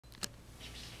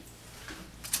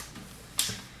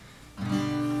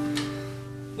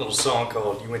little song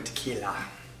called You Went Tequila.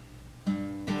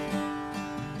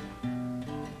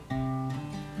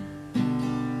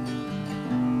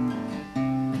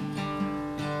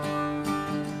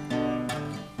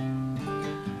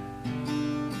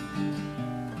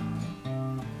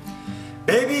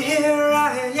 Baby, here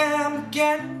I am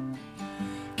again,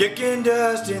 kicking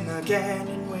dust in the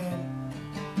canyon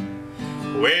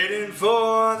wind, waiting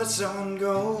for the sun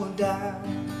going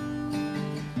down.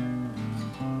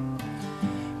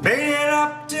 Made it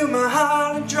up to my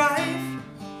Holland Drive,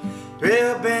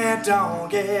 real bent on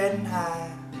getting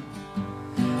high,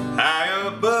 high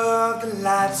above the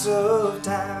lights of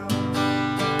town.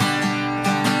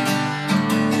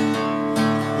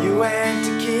 You and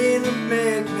tequila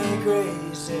make me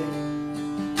crazy.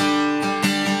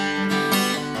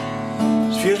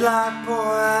 It feels like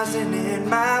poison in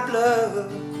my blood.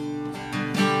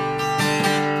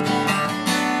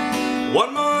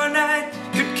 One more night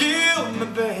could kill me,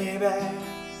 baby.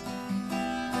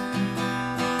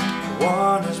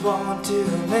 One is one too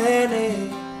many.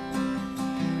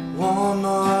 One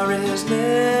more is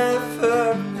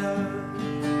never enough.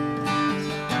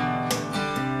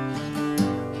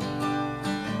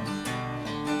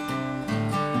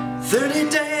 30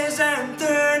 days and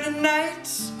 30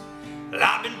 nights,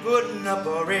 I've been putting up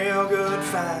a real good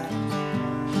fight.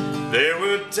 There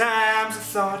were times I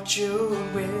thought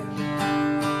you'd win.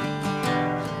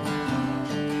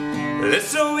 It's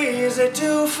so easy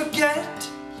to forget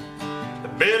the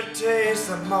bitter taste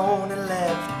the morning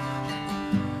left.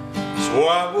 Swore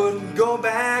I wouldn't go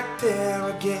back there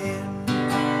again.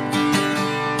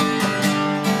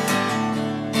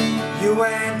 You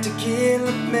and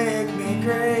tequila make me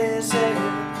crazy.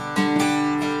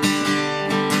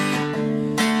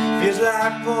 Feels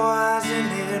like poison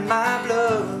in my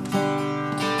blood.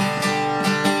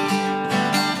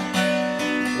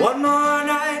 One more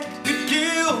night could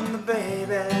kill me,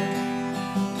 baby.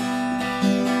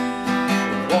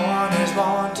 One is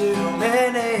one too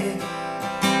many.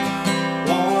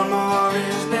 One more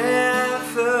is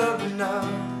never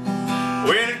enough.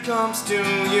 When it comes to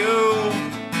you,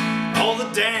 all the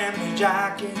damage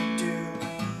I can do,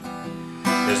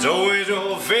 there's always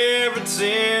your favorite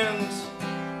sins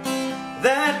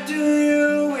that do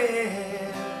you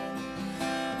in.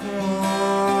 Oh.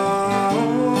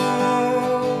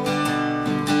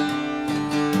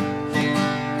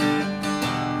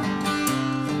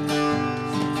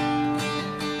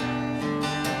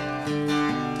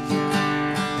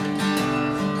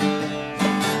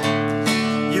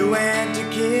 You and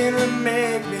tequila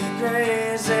make me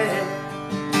crazy.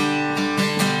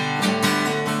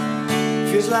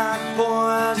 Feels like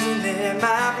poison in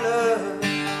my blood.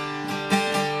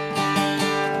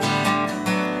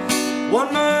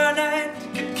 One more night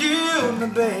could kill me,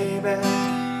 baby.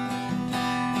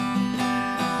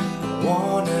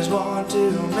 One is one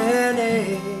too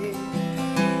many.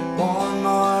 One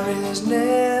more is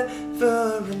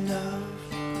never enough.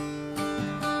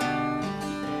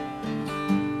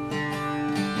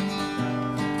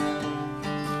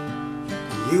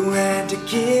 You and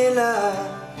tequila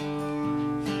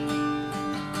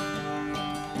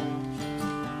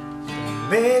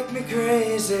make me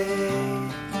crazy.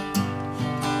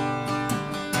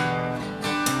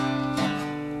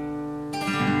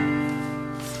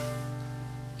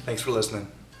 Thanks for listening.